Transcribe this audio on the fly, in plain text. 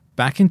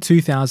Back in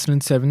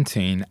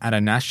 2017, at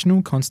a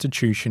National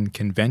Constitution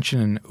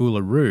Convention in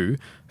Uluru,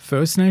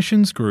 First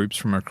Nations groups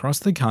from across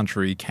the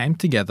country came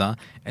together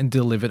and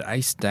delivered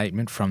a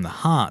statement from the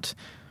heart.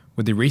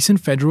 With the recent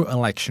federal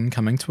election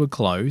coming to a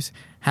close,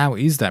 how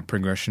is that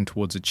progression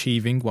towards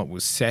achieving what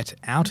was set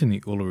out in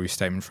the Uluru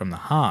Statement from the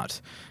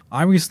Heart?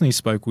 I recently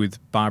spoke with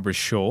Barbra,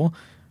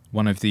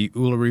 one of the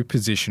Uluru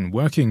Position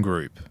Working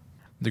Group.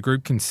 The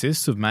group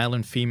consists of male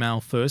and female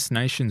First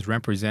Nations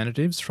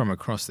representatives from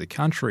across the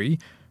country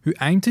who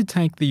aim to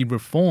take the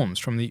reforms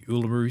from the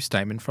Uluru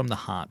Statement from the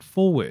Heart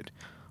forward.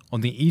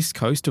 On the east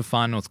coast of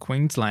far north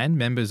Queensland,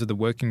 members of the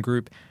working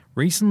group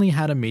recently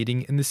had a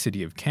meeting in the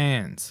city of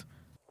Cairns.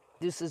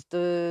 This is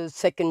the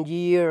second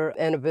year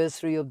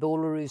anniversary of the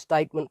Uluru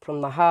Statement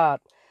from the Heart.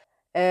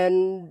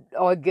 And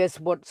I guess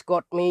what's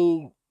got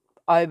me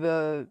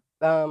over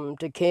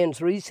to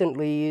Cairns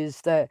recently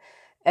is that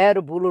out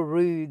of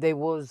Uluru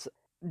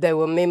there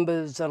were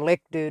members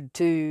elected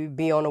to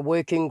be on a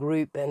working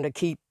group and to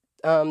keep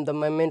the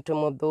momentum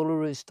of the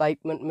Uluru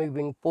Statement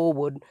moving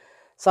forward.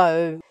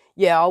 So,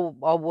 I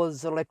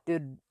was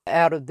elected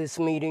out of this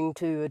meeting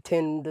to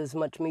attend as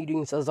much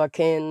meetings as I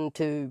can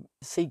to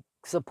seek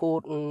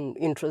support and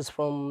interest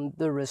from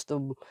the rest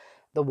of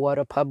the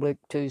wider public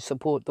to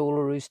support the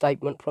Uluru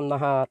Statement from the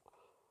Heart.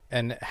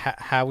 And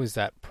how is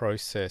that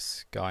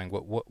process going?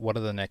 What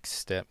are the next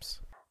steps?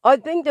 I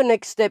think the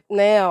next step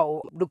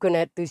now, looking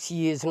at this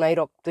year's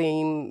NAIDOC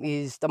theme,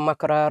 is the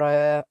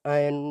Makarara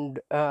and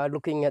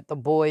looking at the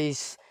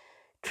voice,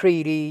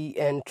 treaty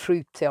and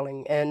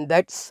truth-telling. And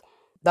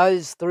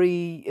those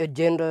three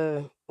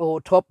agenda or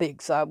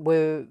topics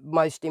were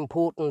most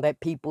important that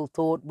people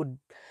thought would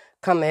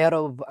come out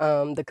of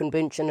the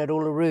convention at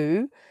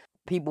Uluru.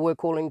 People were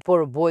calling for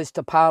a voice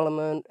to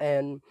Parliament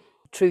and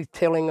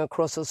truth-telling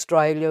across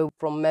Australia,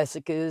 from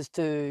massacres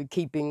to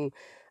keeping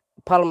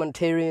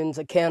parliamentarians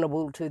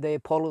accountable to their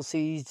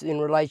policies in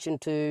relation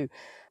to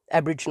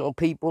Aboriginal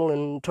people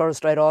and Torres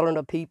Strait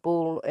Islander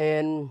people.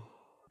 And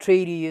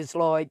treaty is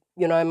like,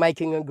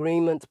 making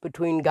agreements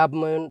between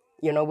government,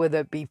 whether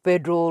it be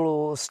federal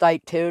or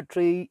state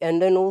territory,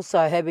 and then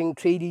also having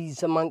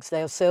treaties amongst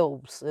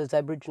ourselves as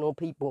Aboriginal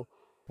people.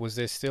 Was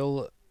there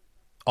still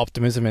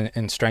optimism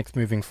and strength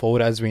moving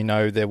forward? As we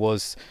know, there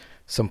was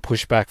some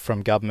pushback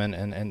from government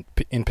and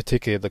in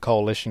particular the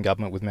coalition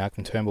government with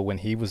Malcolm Turnbull when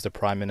he was the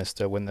Prime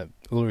Minister, when the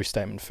Uluru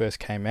Statement first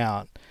came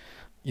out.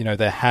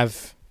 They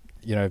have,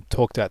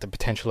 talked about the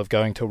potential of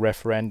going to a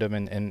referendum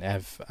and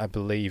have, I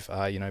believe,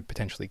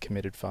 potentially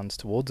committed funds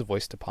towards a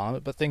voice to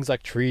Parliament. But things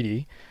like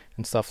treaty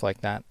and stuff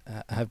like that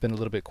have been a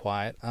little bit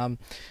quiet.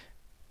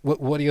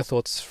 What are your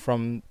thoughts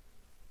from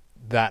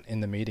that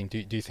in the meeting?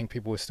 Do you think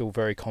people were still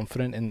very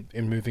confident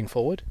in moving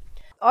forward?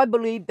 I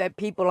believe that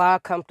people are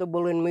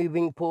comfortable in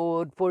moving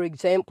forward. For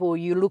example,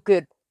 you look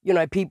at,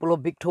 people of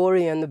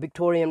Victoria and the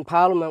Victorian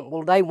Parliament,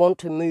 well, they want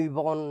to move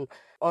on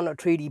a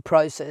treaty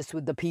process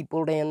with the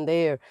people down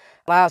there.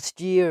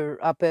 Last year,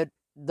 up at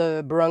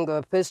the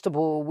Barunga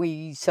Festival,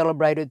 we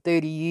celebrated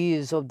 30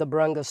 years of the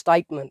Barunga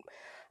Statement,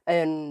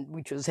 and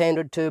which was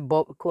handed to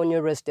Bob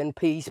Cunha, rest in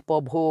peace,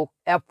 Bob Hawke,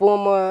 our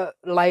former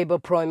Labor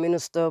Prime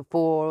Minister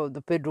for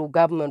the federal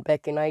government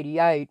back in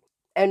 88.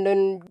 And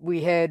then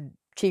we had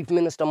Chief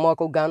Minister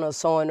Michael Gunner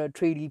sign a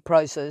treaty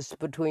process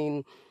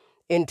between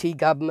NT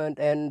government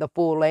and the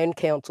 4 land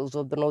councils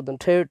of the Northern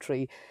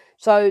Territory.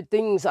 So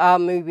things are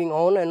moving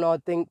on, and I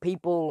think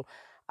people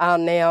are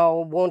now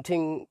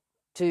wanting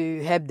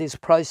to have this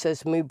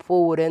process move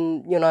forward.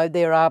 And,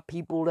 there are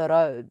people that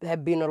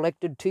have been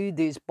elected to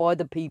this by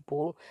the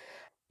people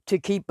to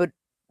keep it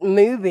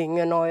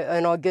moving. And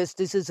I guess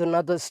this is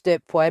another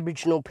step for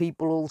Aboriginal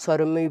people also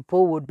to move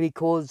forward,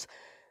 because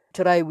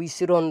today we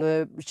sit on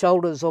the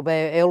shoulders of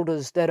our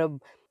elders that have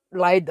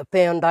laid the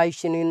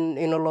foundation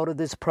in a lot of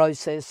this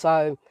process.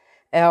 So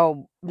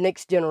our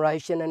next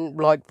generation, and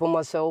like for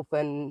myself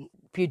and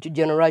future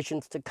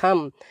generations to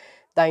come,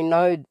 they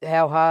know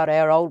how hard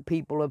our old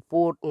people have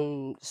fought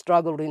and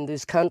struggled in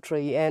this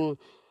country. And,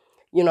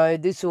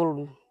 this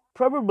will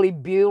probably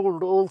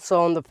build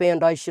also on the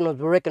foundation of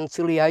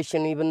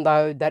reconciliation, even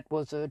though that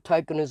was a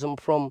tokenism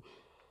from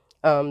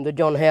the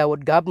John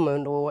Howard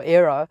government or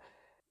era.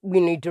 We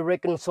need to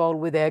reconcile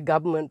with our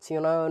governments,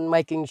 and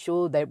making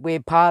sure that we're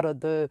part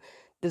of the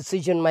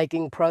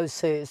decision-making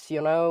process,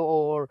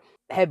 or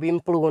have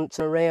influence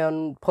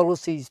around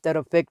policies that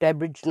affect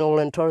Aboriginal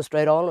and Torres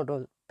Strait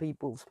Islander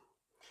peoples.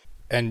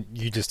 And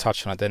you just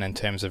touched on it then in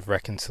terms of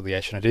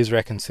reconciliation. It is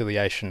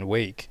Reconciliation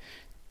Week.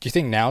 Do you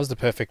think now is the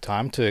perfect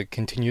time to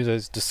continue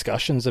those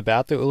discussions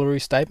about the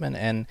Uluru Statement?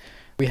 And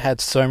we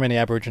had so many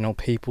Aboriginal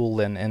people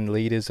and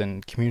leaders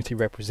and community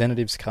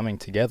representatives coming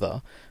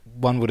together.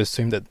 One would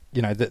assume that,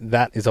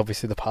 that is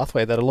obviously the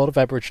pathway that a lot of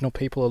Aboriginal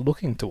people are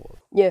looking toward.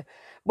 Yeah.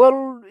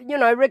 Well,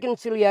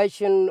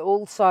 reconciliation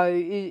also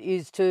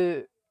is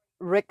to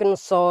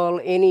reconcile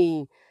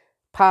any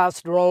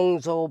past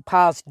wrongs or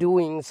past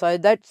doings. So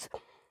that's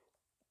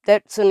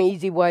an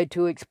easy way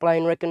to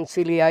explain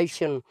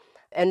reconciliation.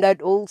 And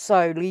that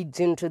also leads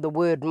into the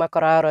word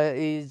makarara.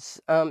 It's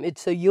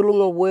a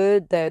Yulunga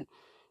word that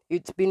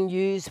It's been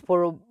used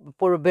for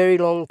a very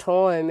long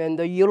time, and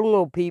the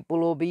Yolngu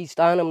people of East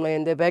Arnhem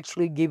Land, they've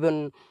actually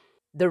given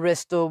the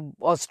rest of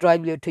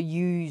Australia to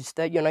use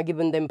that,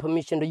 given them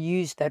permission to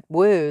use that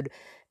word.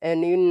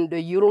 And in the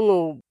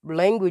Yolngu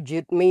language,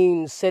 it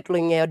means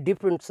settling our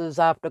differences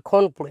after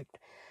conflict.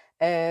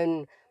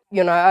 And,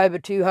 over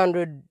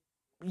 200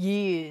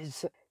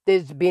 years,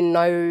 there's been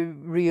no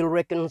real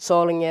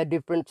reconciling our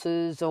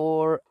differences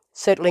or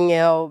settling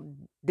our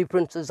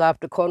differences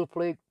after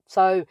conflict.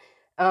 So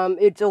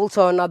it's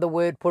also another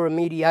word for a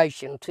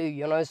mediation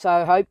too,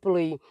 So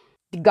hopefully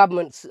the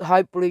governments,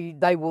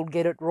 they will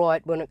get it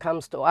right when it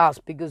comes to us,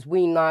 because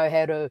we know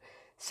how to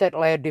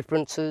settle our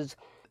differences.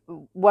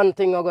 One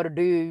thing I've got to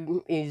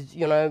do is,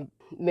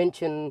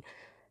 mention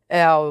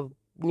our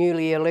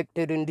newly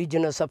elected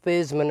Indigenous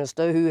Affairs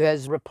Minister, who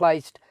has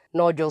replaced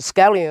Nigel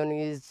Scallion,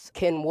 is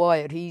Ken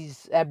Wyatt.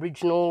 He's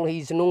Aboriginal,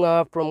 he's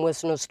Noongar from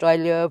Western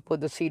Australia for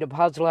the seat of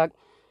Hasluck.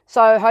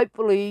 So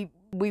hopefully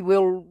we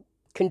will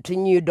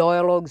continue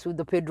dialogues with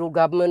the federal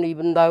government,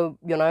 even though,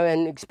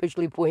 and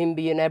especially for him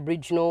being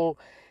Aboriginal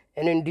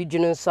and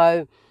Indigenous,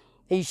 so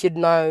he should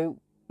know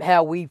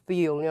how we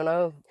feel,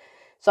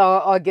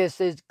 So I guess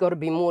there's got to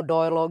be more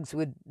dialogues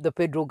with the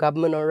federal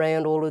government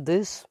around all of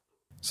this.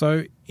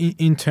 So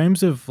in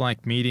terms of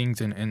like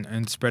meetings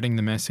and spreading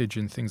the message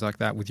and things like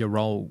that with your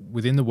role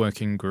within the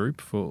working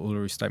group for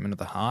Uluru Statement of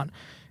the Heart,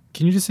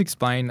 can you just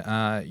explain,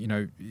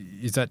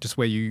 is that just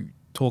where you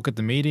talk at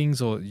the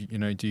meetings, or,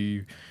 do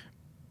you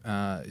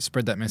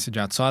spread that message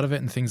outside of it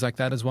and things like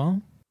that as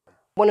well?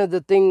 One of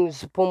the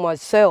things for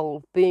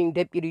myself, being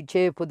Deputy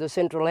Chair for the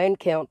Central Land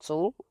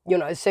Council,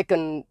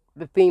 second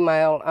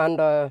female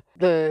under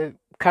the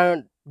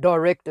current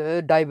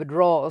Director, David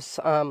Ross,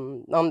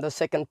 I'm the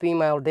second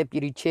female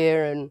Deputy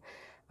Chair, and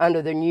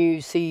under the new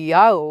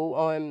CEO,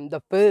 I'm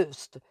the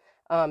first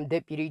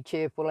Deputy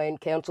Chair for Land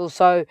Council.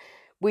 So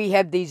we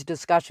have these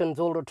discussions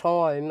all the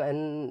time,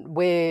 and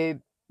where,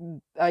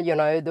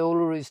 the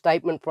Uluru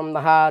Statement from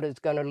the Heart is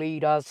going to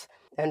lead us,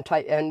 and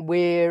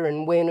where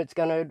and when it's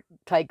going to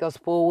take us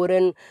forward.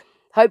 And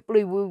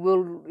hopefully we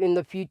will in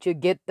the future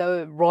get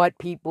the right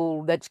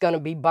people that's going to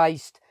be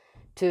based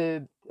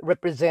to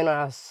represent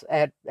us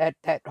at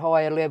that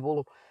higher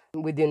level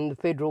within the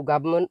federal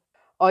government.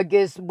 I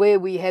guess where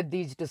we have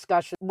these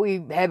discussions,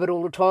 we have it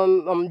all the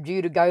time. I'm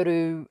due to go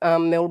to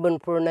Melbourne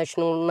for a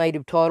National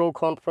Native Title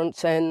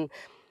Conference, and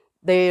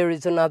there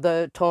is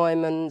another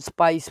time and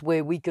space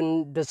where we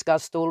can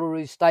discuss the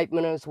Uluru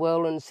Statement as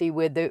well and see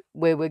where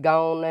we're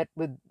going at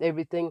with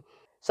everything.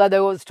 So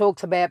there was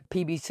talks about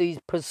PBC's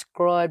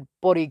prescribed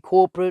body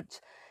corporates,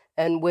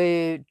 and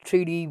where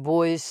treaty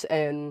voice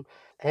and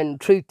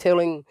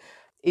truth-telling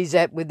is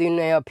at within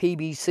our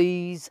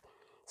PBCs.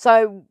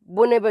 So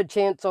whenever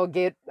chance I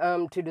get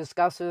to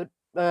discuss it,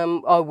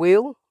 I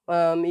will.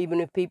 Even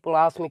if people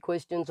ask me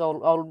questions,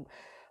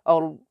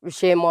 I'll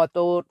share my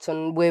thoughts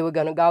and where we're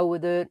going to go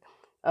with it.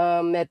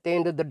 At the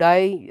end of the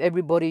day,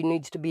 everybody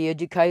needs to be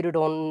educated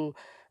on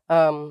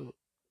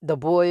the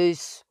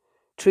voice,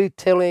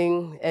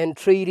 truth-telling and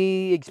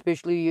treaty,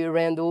 especially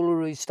around the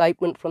Uluru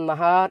Statement from the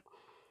Heart,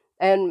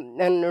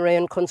 and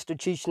around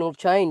constitutional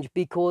change,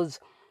 because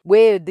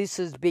where this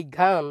has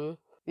begun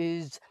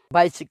is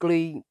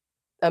basically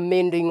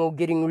amending or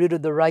getting rid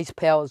of the race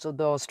powers of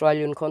the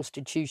Australian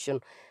Constitution,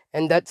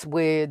 and that's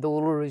where the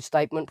Uluru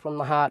Statement from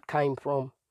the Heart came from.